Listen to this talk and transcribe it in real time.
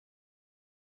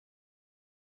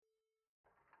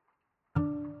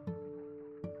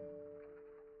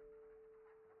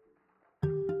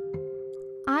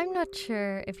I'm not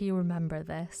sure if you remember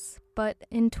this, but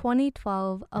in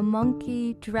 2012, a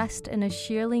monkey dressed in a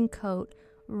shearling coat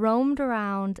roamed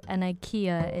around an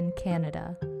IKEA in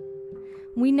Canada.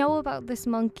 We know about this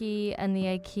monkey and the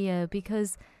IKEA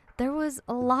because there was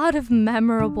a lot of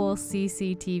memorable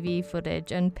CCTV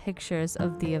footage and pictures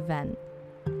of the event.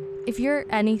 If you're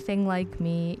anything like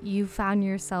me, you found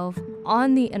yourself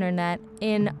on the internet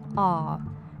in awe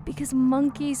because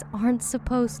monkeys aren't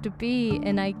supposed to be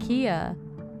in IKEA.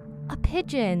 A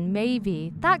pigeon,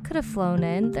 maybe, that could have flown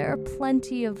in. There are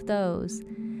plenty of those.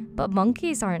 But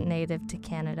monkeys aren't native to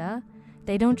Canada.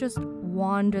 They don't just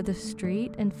wander the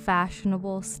street in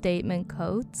fashionable statement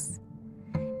coats.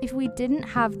 If we didn't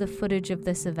have the footage of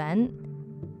this event,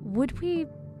 would we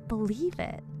believe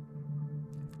it?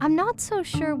 I'm not so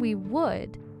sure we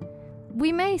would.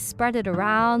 We may spread it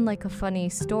around like a funny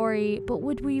story, but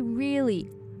would we really,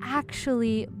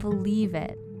 actually believe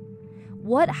it?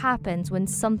 What happens when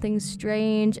something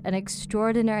strange and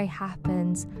extraordinary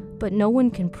happens, but no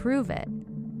one can prove it?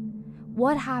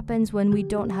 What happens when we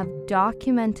don't have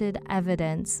documented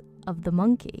evidence of the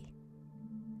monkey?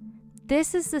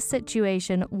 This is the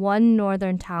situation one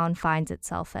northern town finds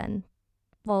itself in.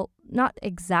 Well, not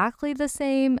exactly the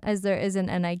same as there isn't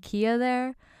an IKEA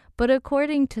there, but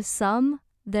according to some,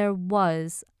 there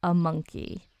was a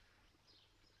monkey.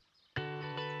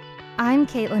 I'm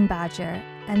Caitlin Badger,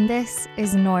 and this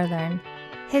is Northern,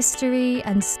 history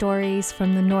and stories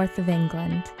from the north of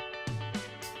England.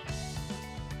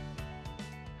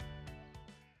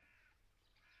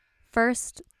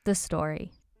 First, the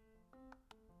story.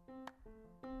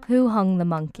 Who hung the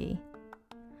monkey?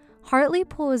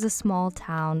 Hartlepool is a small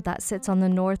town that sits on the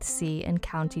North Sea in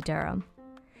County Durham.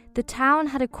 The town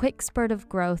had a quick spurt of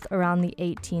growth around the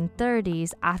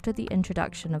 1830s after the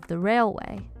introduction of the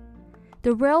railway.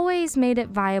 The railways made it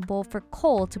viable for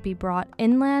coal to be brought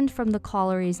inland from the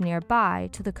collieries nearby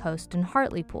to the coast in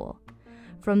Hartlepool.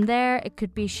 From there, it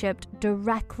could be shipped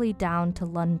directly down to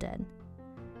London.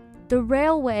 The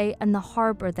railway and the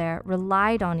harbour there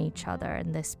relied on each other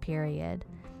in this period.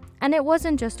 And it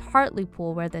wasn't just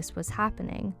Hartlepool where this was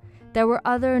happening. There were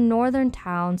other northern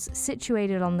towns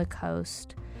situated on the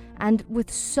coast, and with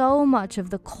so much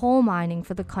of the coal mining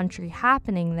for the country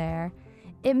happening there,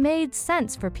 it made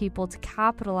sense for people to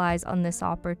capitalize on this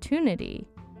opportunity.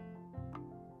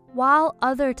 While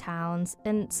other towns,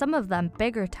 and some of them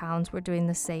bigger towns, were doing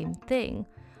the same thing,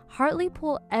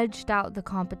 Hartlepool edged out the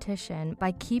competition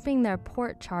by keeping their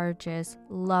port charges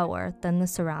lower than the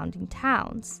surrounding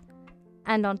towns.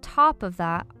 And on top of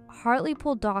that,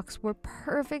 Hartlepool docks were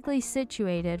perfectly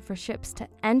situated for ships to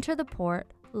enter the port,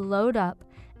 load up,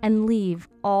 and leave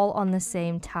all on the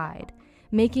same tide,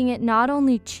 making it not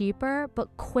only cheaper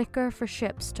but quicker for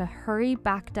ships to hurry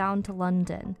back down to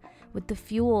London with the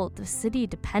fuel the city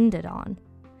depended on.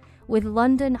 With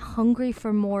London hungry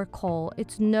for more coal,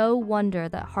 it's no wonder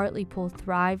that Hartlepool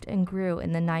thrived and grew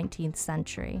in the 19th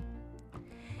century.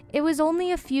 It was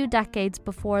only a few decades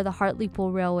before the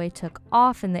Hartlepool Railway took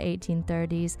off in the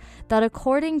 1830s that,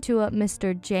 according to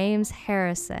Mr. James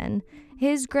Harrison,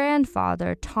 his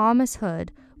grandfather, Thomas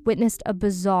Hood, witnessed a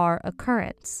bizarre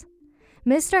occurrence.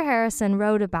 Mr. Harrison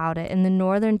wrote about it in the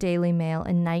Northern Daily Mail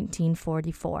in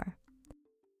 1944.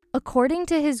 According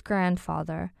to his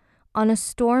grandfather, on a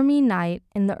stormy night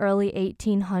in the early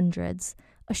 1800s,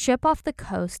 a ship off the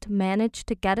coast managed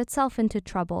to get itself into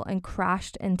trouble and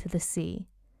crashed into the sea.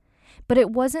 But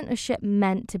it wasn't a ship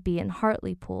meant to be in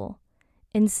Hartlepool.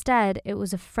 Instead, it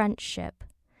was a French ship.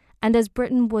 And as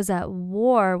Britain was at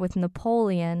war with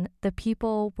Napoleon, the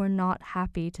people were not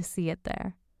happy to see it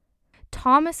there.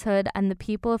 Thomas Hood and the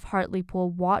people of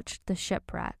Hartlepool watched the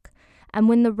shipwreck, and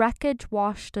when the wreckage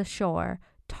washed ashore,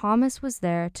 Thomas was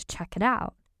there to check it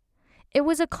out. It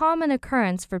was a common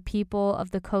occurrence for people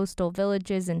of the coastal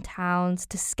villages and towns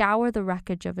to scour the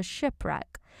wreckage of a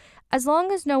shipwreck. As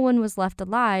long as no one was left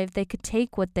alive, they could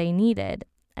take what they needed,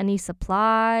 any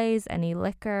supplies, any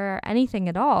liquor, anything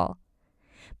at all.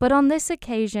 But on this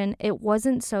occasion, it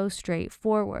wasn't so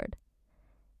straightforward.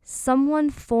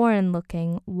 Someone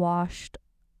foreign-looking washed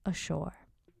ashore.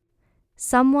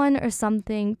 Someone or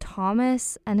something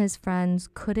Thomas and his friends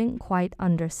couldn't quite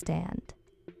understand.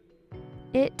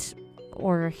 It,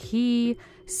 or he,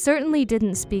 certainly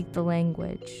didn't speak the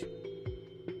language.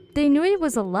 They knew he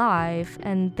was alive,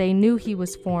 and they knew he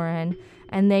was foreign,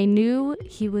 and they knew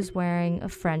he was wearing a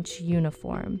French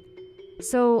uniform.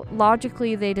 So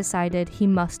logically, they decided he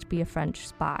must be a French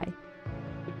spy.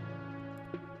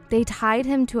 They tied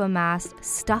him to a mast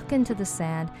stuck into the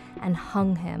sand and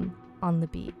hung him on the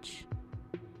beach.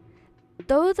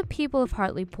 Though the people of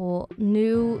Hartlepool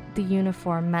knew the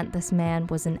uniform meant this man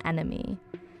was an enemy,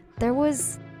 there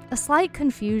was a slight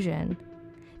confusion.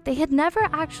 They had never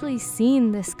actually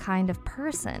seen this kind of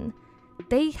person.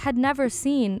 They had never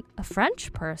seen a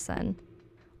French person,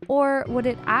 or what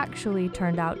it actually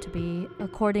turned out to be,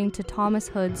 according to Thomas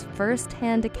Hood's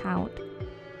first-hand account,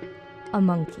 a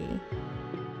monkey.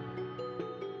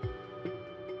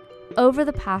 Over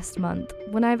the past month,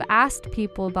 when I've asked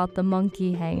people about the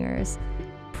monkey hangers,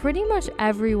 pretty much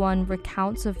everyone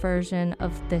recounts a version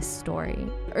of this story,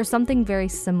 or something very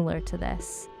similar to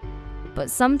this.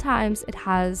 But sometimes it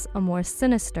has a more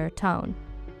sinister tone.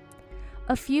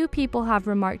 A few people have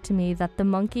remarked to me that the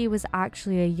monkey was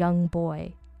actually a young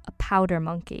boy, a powder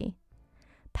monkey.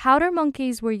 Powder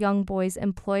monkeys were young boys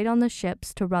employed on the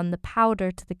ships to run the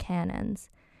powder to the cannons.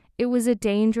 It was a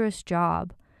dangerous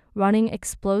job, running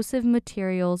explosive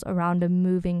materials around a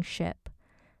moving ship.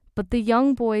 But the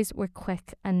young boys were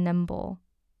quick and nimble.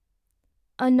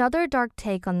 Another dark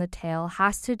take on the tale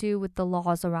has to do with the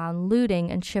laws around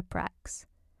looting and shipwrecks.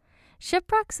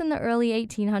 Shipwrecks in the early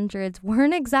 1800s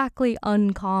weren't exactly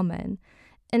uncommon,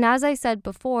 and as I said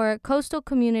before, coastal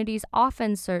communities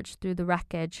often searched through the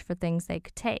wreckage for things they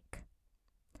could take.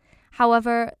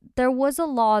 However, there was a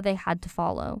law they had to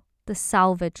follow, the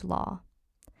salvage law.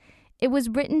 It was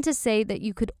written to say that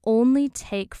you could only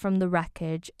take from the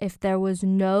wreckage if there was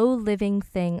no living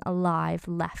thing alive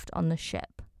left on the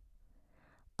ship.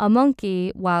 A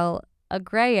monkey, while a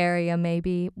gray area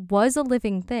maybe, was a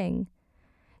living thing.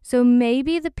 So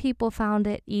maybe the people found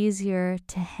it easier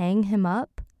to hang him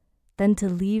up than to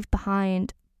leave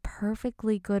behind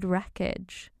perfectly good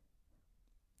wreckage.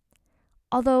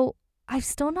 Although I've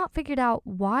still not figured out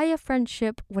why a French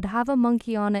ship would have a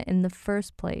monkey on it in the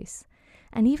first place.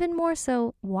 And even more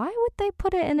so, why would they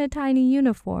put it in a tiny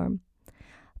uniform?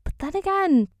 But then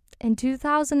again, in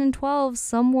 2012,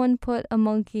 someone put a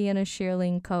monkey in a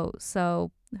shearling coat,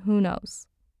 so who knows?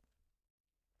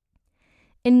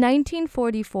 In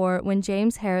 1944, when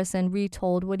James Harrison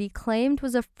retold what he claimed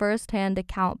was a first-hand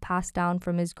account passed down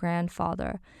from his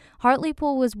grandfather,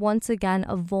 Hartlepool was once again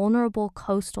a vulnerable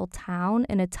coastal town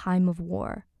in a time of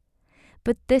war.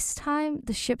 But this time,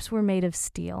 the ships were made of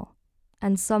steel,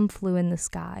 and some flew in the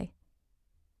sky.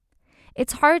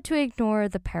 It's hard to ignore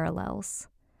the parallels,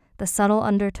 the subtle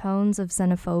undertones of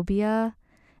xenophobia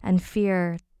and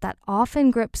fear that often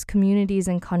grips communities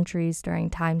and countries during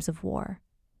times of war.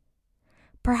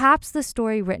 Perhaps the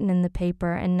story written in the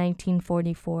paper in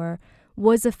 1944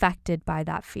 was affected by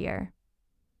that fear.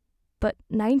 But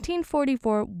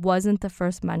 1944 wasn't the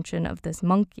first mention of this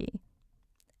monkey.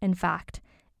 In fact,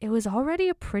 it was already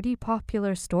a pretty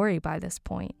popular story by this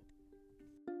point.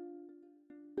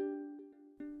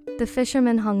 The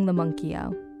fisherman hung the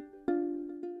monkey-o.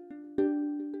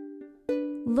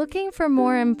 Looking for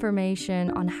more information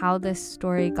on how this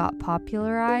story got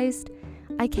popularized,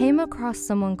 I came across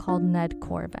someone called Ned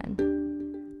Corvin.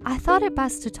 I thought it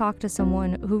best to talk to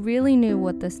someone who really knew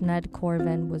what this Ned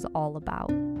Corvin was all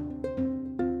about.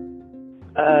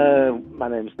 My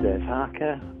name's Dave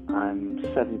Harker. I'm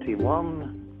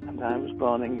 71, and I was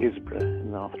born in Gisborough,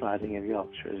 in North Riding of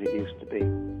Yorkshire, as it used to be.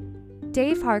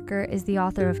 Dave Harker is the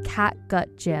author of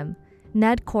Catgut Jim,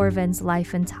 Ned Corvin's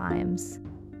Life and Times.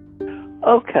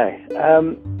 Okay,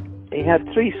 he had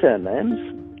 3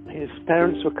 surnames. His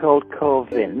parents were called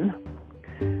Corvin,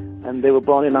 and they were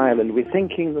born in Ireland. We're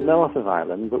thinking the north of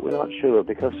Ireland, but we're not sure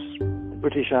because the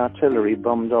British artillery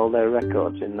bombed all their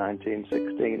records in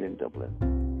 1916 in Dublin.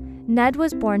 Ned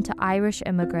was born to Irish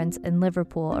immigrants in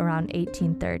Liverpool around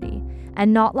 1830,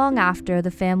 and not long after,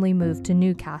 the family moved to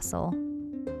Newcastle.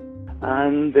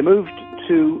 And the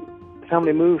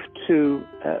family moved to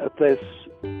a place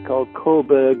called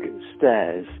Coburg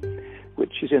Stairs,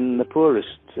 which is in the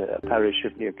poorest parish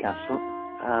of Newcastle,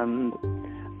 and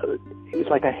it was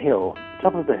like a hill.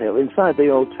 Top of the hill, inside the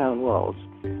old town walls,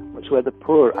 was where the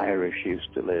poor Irish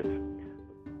used to live.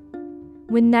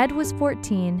 When Ned was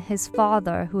 14, his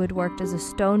father, who had worked as a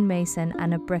stonemason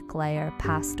and a bricklayer,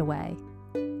 passed away.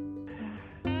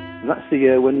 And that's the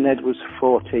year when Ned was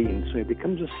 14, so he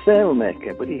becomes a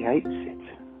sailmaker, but he hates it.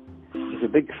 He's a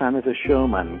big fan of a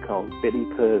showman called Billy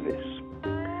Purvis.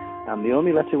 And the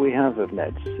only letter we have of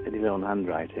Ned's, in his own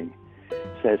handwriting,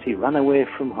 says he ran away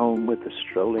from home with the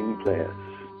strolling players.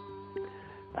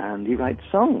 And he writes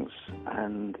songs,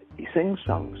 and he sings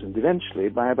songs, and eventually,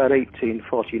 by about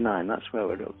 1849, that's where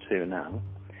we're up to now,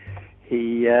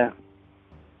 he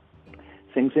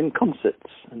sings in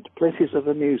concerts and places of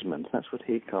amusement, that's what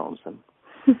he calls them.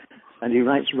 And he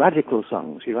writes radical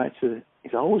songs.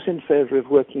 He's always in favour of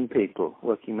working people,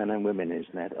 working men and women, is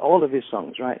Ned. All of his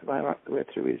songs, right the way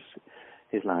through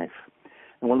his life.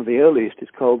 And one of the earliest is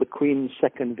called The Queen's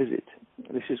Second Visit,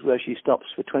 This is where she stops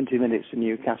for 20 minutes in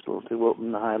Newcastle to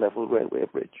open the high-level railway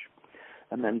bridge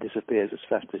and then disappears as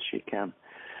fast as she can.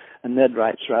 And Ned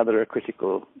writes rather a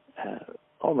critical,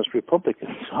 almost Republican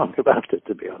song about it,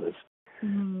 to be honest.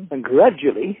 Mm-hmm. And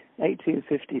gradually,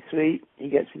 1853, he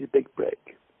gets his big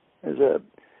break. There's a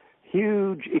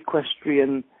huge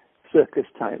equestrian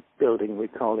circus-type building, we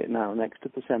call it now, next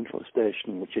to the Central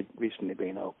Station, which had recently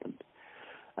been opened.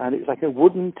 And it's like a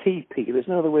wooden teepee. There's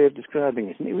no other way of describing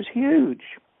it. And it was huge.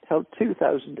 It held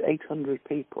 2,800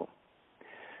 people.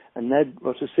 And Ned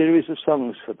wrote a series of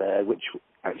songs for there, which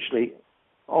actually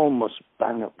almost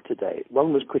bang up to date.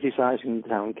 One was criticising the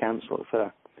town council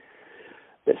for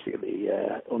basically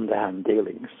underhand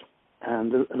dealings.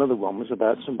 And another one was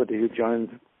about somebody who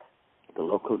joined the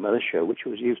local militia, which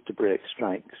was used to break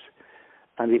strikes.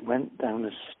 And it went down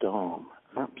a storm,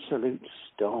 an absolute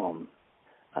storm.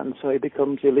 And so he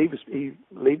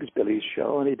leaves Billy's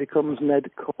show and he becomes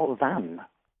Ned Corvan.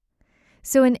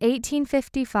 So in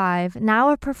 1855,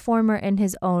 now a performer in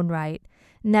his own right,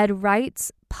 Ned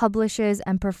writes, publishes,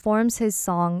 and performs his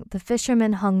song, The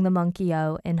Fisherman Hung the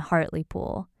Monkey-O, in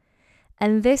Hartlepool.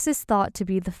 And this is thought to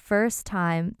be the first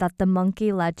time that the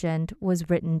monkey legend was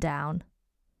written down.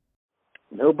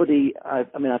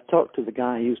 I've talked to the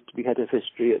guy who used to be head of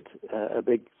history at a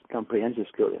big comprehensive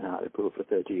school in Hartlepool for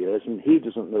 30 years, and he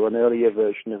doesn't know an earlier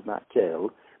version of that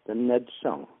tale than Ned's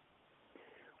song.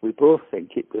 We both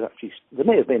think it was actually, there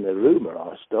may have been a rumour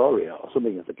or a story or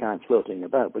something of the kind floating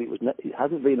about, but it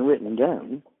hasn't been written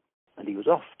down, and he was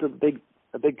off to a big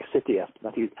city after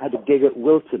that. He had a gig at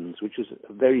Wilton's, which was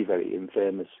a very, very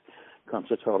infamous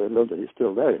concert hall in London. It's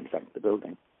still there, in fact, the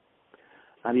building.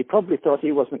 And he probably thought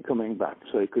he wasn't coming back,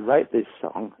 so he could write this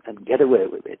song and get away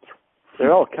with it. There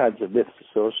are all kinds of myths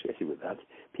associated with that.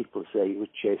 People say he was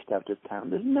chased out of town.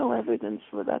 There's no evidence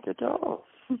for that at all.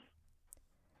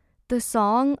 The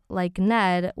song, like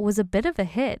Ned, was a bit of a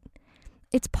hit.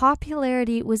 Its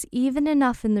popularity was even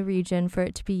enough in the region for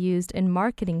it to be used in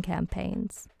marketing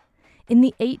campaigns. In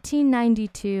the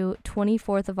 1892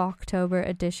 24th of October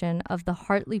edition of the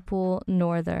Hartlepool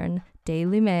Northern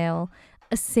Daily Mail,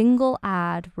 a single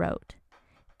ad wrote,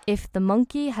 "If the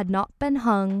monkey had not been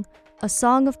hung, a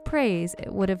song of praise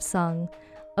it would have sung,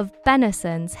 of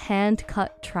Benison's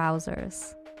hand-cut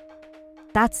trousers."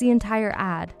 That's the entire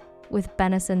ad, with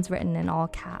Benison's written in all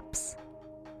caps.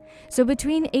 So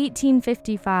between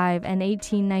 1855 and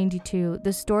 1892,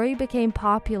 the story became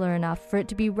popular enough for it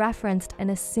to be referenced in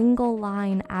a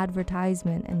single-line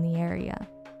advertisement in the area.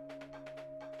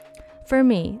 For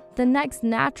me, the next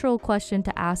natural question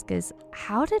to ask is,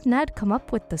 how did Ned come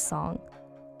up with the song?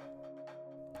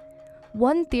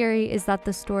 One theory is that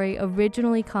the story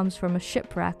originally comes from a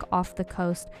shipwreck off the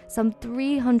coast some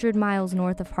 300 miles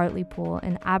north of Hartlepool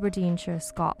in Aberdeenshire,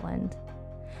 Scotland.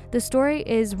 The story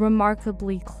is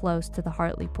remarkably close to the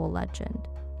Hartlepool legend.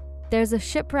 There's a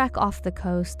shipwreck off the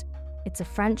coast, it's a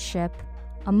French ship,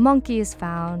 a monkey is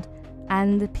found,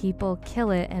 and the people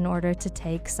kill it in order to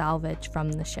take salvage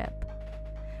from the ship.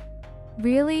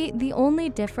 Really, the only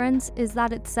difference is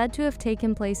that it's said to have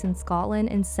taken place in Scotland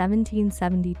in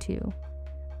 1772,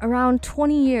 around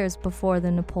 20 years before the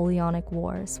Napoleonic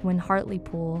Wars, when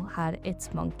Hartlepool had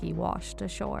its monkey washed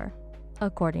ashore,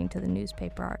 according to the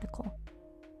newspaper article.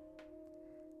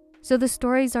 So the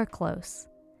stories are close.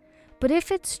 But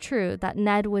if it's true that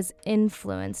Ned was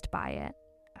influenced by it,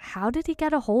 how did he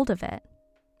get a hold of it?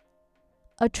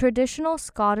 A traditional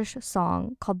Scottish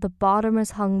song called The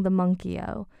Bottomers Hung the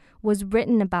Monkey-O was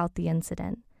written about the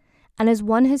incident, and as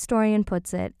one historian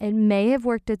puts it, it may have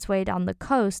worked its way down the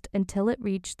coast until it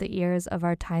reached the ears of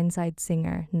our Tyneside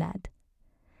singer, Ned.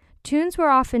 Tunes were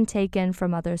often taken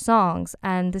from other songs,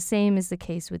 and the same is the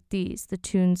case with these. The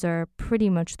tunes are pretty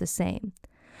much the same.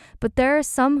 But there are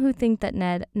some who think that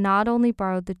Ned not only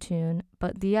borrowed the tune,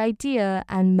 but the idea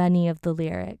and many of the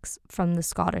lyrics from the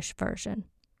Scottish version.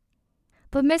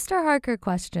 But Mr. Harker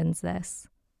questions this.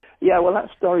 Yeah, well, that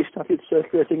story started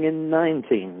circulating in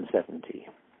 1970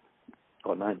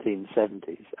 or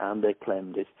 1970s, and they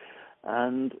claimed it,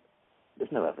 and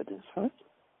there's no evidence for it.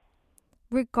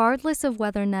 Regardless of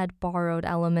whether Ned borrowed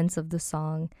elements of the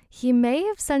song, he may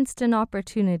have sensed an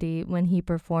opportunity when he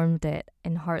performed it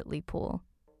in Hartlepool.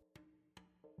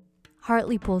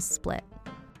 Hartlepool's split.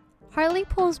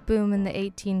 Hartlepool's boom in the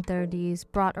 1830s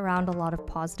brought around a lot of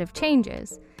positive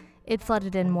changes. It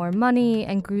flooded in more money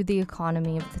and grew the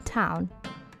economy of the town.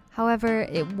 However,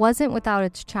 it wasn't without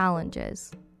its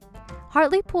challenges.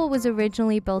 Hartlepool was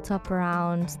originally built up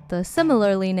around the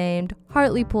similarly named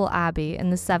Hartlepool Abbey in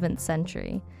the 7th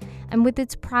century, and with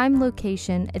its prime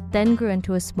location, it then grew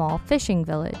into a small fishing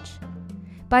village.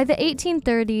 By the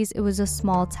 1830s, it was a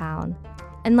small town.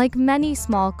 And like many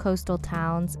small coastal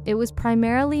towns, it was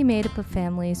primarily made up of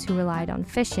families who relied on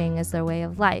fishing as their way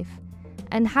of life,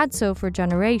 and had so for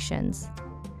generations.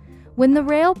 When the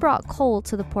rail brought coal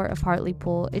to the port of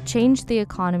Hartlepool, it changed the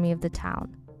economy of the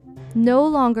town. No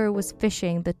longer was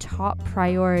fishing the top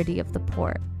priority of the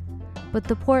port, but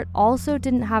the port also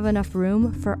didn't have enough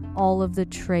room for all of the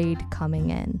trade coming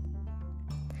in.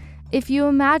 If you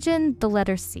imagine the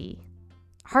letter C,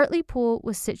 Hartlepool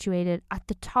was situated at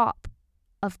the top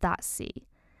of that sea,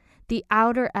 the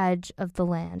outer edge of the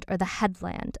land, or the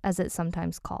headland as it's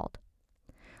sometimes called.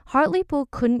 Hartlepool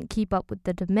couldn't keep up with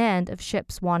the demand of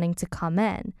ships wanting to come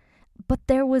in, but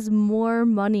there was more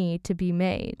money to be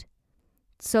made.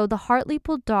 So the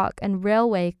Hartlepool Dock and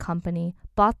Railway Company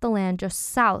bought the land just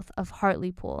south of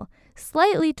Hartlepool,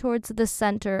 slightly towards the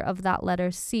center of that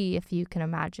letter C, if you can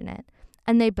imagine it,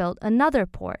 and they built another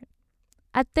port.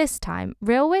 At this time,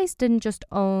 railways didn't just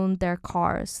own their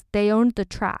cars, they owned the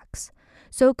tracks,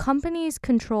 so companies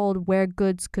controlled where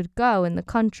goods could go in the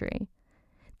country.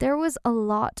 There was a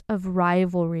lot of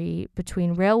rivalry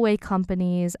between railway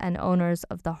companies and owners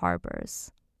of the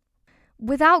harbors.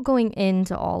 Without going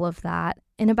into all of that,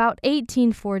 in about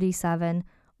 1847,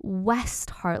 West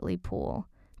Hartlepool,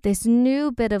 this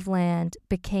new bit of land,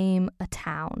 became a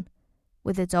town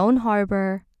with its own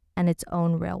harbor and its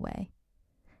own railway.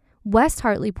 West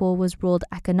Hartlepool was ruled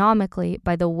economically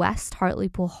by the West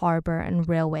Hartlepool Harbor and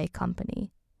Railway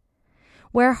Company.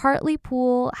 Where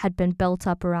Hartlepool had been built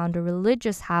up around a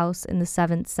religious house in the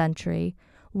 7th century,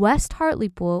 West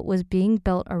Hartlepool was being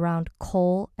built around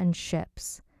coal and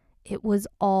ships. It was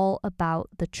all about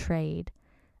the trade,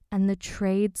 and the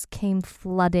trades came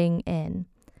flooding in.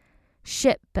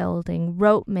 Shipbuilding,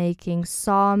 rope making,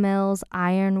 sawmills,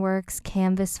 ironworks,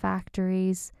 canvas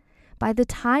factories. By the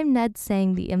time Ned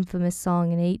sang the infamous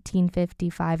song in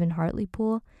 1855 in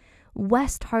Hartlepool,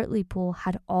 West Hartlepool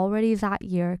had already that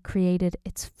year created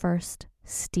its first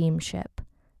steamship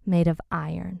made of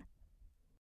iron.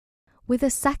 With a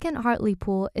second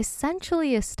Hartlepool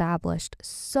essentially established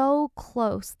so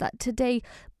close that today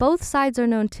both sides are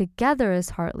known together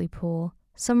as Hartlepool,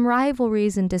 some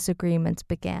rivalries and disagreements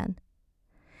began.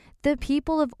 The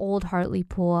people of Old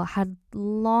Hartlepool had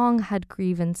long had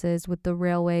grievances with the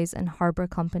railways and harbor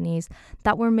companies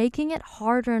that were making it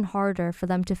harder and harder for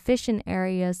them to fish in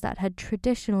areas that had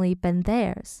traditionally been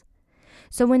theirs.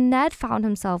 So when Ned found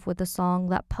himself with a song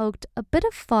that poked a bit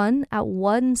of fun at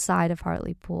one side of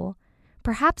Hartlepool,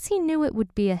 perhaps he knew it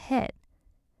would be a hit.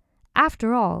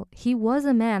 After all, he was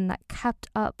a man that kept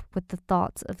up with the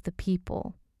thoughts of the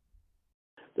people.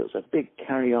 There was a big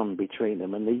carry-on between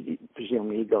them, and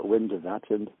presumably he got wind of that,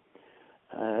 and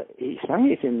he sang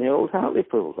it in the Old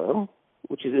Hartlepool, though,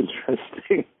 which is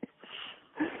interesting.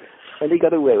 And he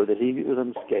got away with it. He was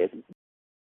unscathed.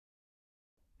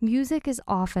 Music is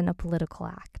often a political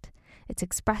act. It's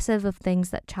expressive of things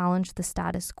that challenge the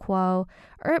status quo,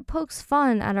 or it pokes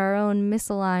fun at our own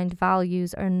misaligned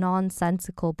values or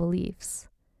nonsensical beliefs.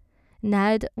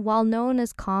 Ned, while known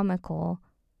as comical,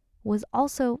 was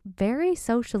also very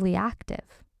socially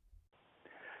active.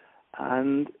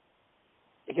 And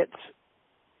he gets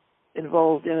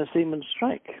involved in a seamen's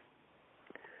strike.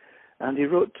 And he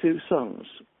wrote 2 songs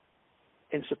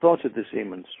in support of the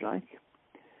seamen's strike.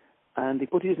 And he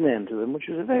put his name to them, which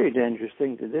was a very dangerous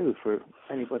thing to do for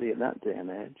anybody at that day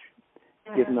and age,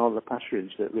 given all the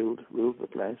pasturage that ruled the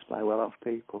place by well-off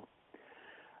people.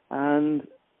 And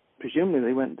presumably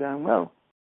they went down well.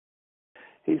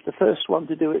 He's the first one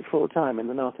to do it full-time in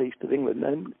the northeast of England.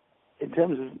 And in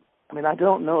terms of, I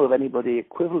don't know of anybody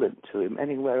equivalent to him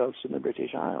anywhere else in the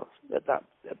British Isles at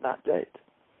that date.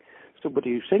 Somebody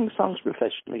who sings songs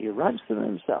professionally, who writes them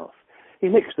himself. He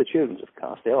nicks the tunes, of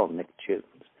course. They all nick tunes.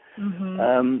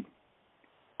 Mm-hmm.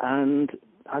 And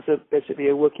has basically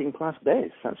a working-class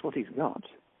base. That's what he's got,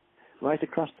 right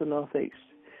across the northeast.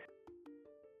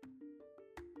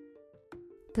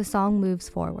 The song moves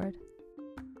forward.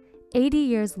 80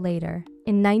 years later,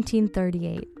 in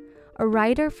 1938, a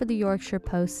writer for the Yorkshire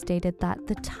Post stated that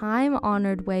the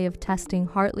time-honored way of testing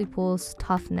Hartlepool's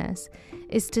toughness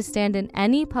is to stand in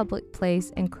any public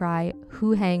place and cry,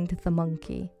 "Who hanged the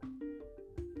monkey?"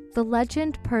 The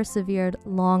legend persevered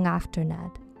long after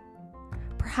Ned,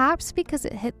 perhaps because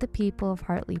it hit the people of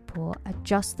Hartlepool at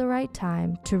just the right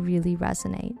time to really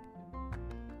resonate.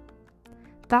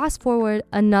 Fast forward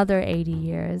another 80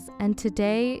 years, and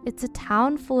today it's a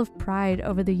town full of pride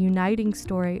over the uniting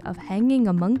story of hanging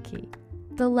a monkey.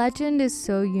 The legend is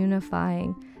so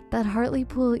unifying that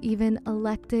Hartlepool even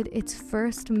elected its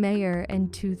first mayor in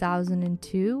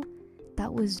 2002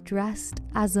 that was dressed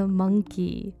as a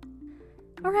monkey.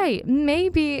 Alright,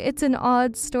 maybe it's an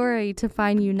odd story to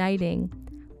find uniting,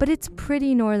 But it's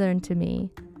pretty northern to me.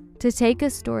 To take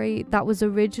a story that was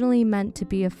originally meant to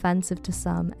be offensive to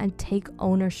some and take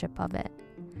ownership of it.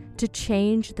 To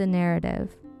change the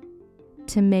narrative.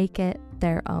 To make it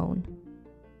their own.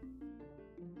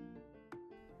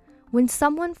 When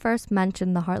someone first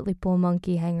mentioned the Hartlepool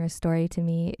monkey hanger story to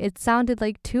me, it sounded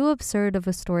like too absurd of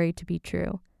a story to be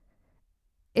true.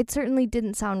 It certainly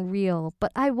didn't sound real,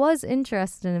 but I was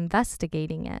interested in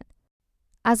investigating it.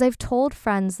 As I've told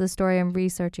friends the story I'm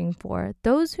researching for,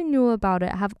 those who knew about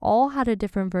it have all had a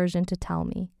different version to tell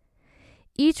me.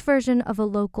 Each version of a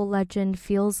local legend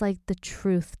feels like the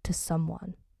truth to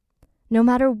someone. No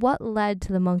matter what led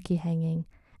to the monkey hanging,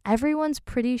 everyone's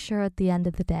pretty sure at the end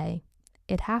of the day,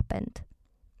 it happened.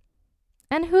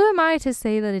 And who am I to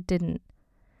say that it didn't?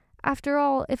 After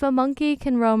all, if a monkey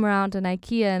can roam around an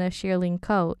IKEA in a shearling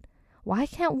coat, why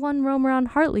can't one roam around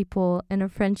Hartlepool in a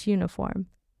French uniform?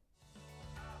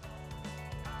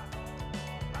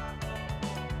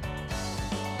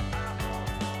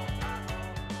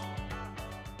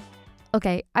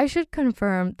 Okay, I should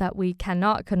confirm that we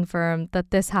cannot confirm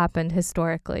that this happened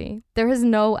historically. There is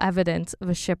no evidence of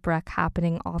a shipwreck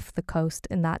happening off the coast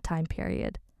in that time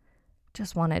period.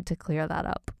 Just wanted to clear that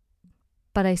up.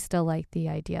 But I still like the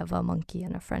idea of a monkey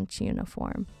in a French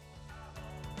uniform.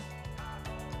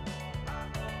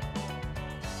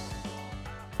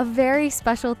 A very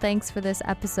special thanks for this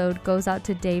episode goes out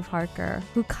to Dave Harker,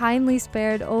 who kindly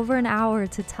spared over an hour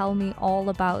to tell me all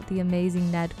about the amazing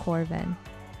Ned Corvin.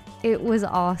 It was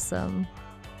awesome.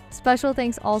 Special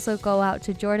thanks also go out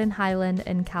to Jordan Highland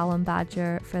and Callum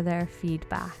Badger for their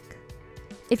feedback.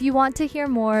 If you want to hear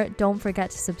more, don't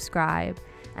forget to subscribe.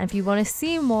 And if you want to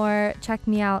see more, check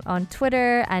me out on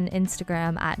Twitter and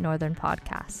Instagram at Northern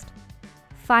Podcast.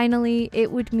 Finally,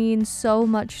 it would mean so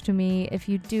much to me if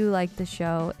you do like the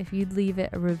show, if you'd leave it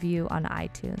a review on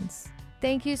iTunes.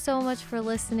 Thank you so much for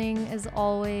listening as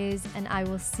always, and I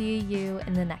will see you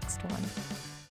in the next one.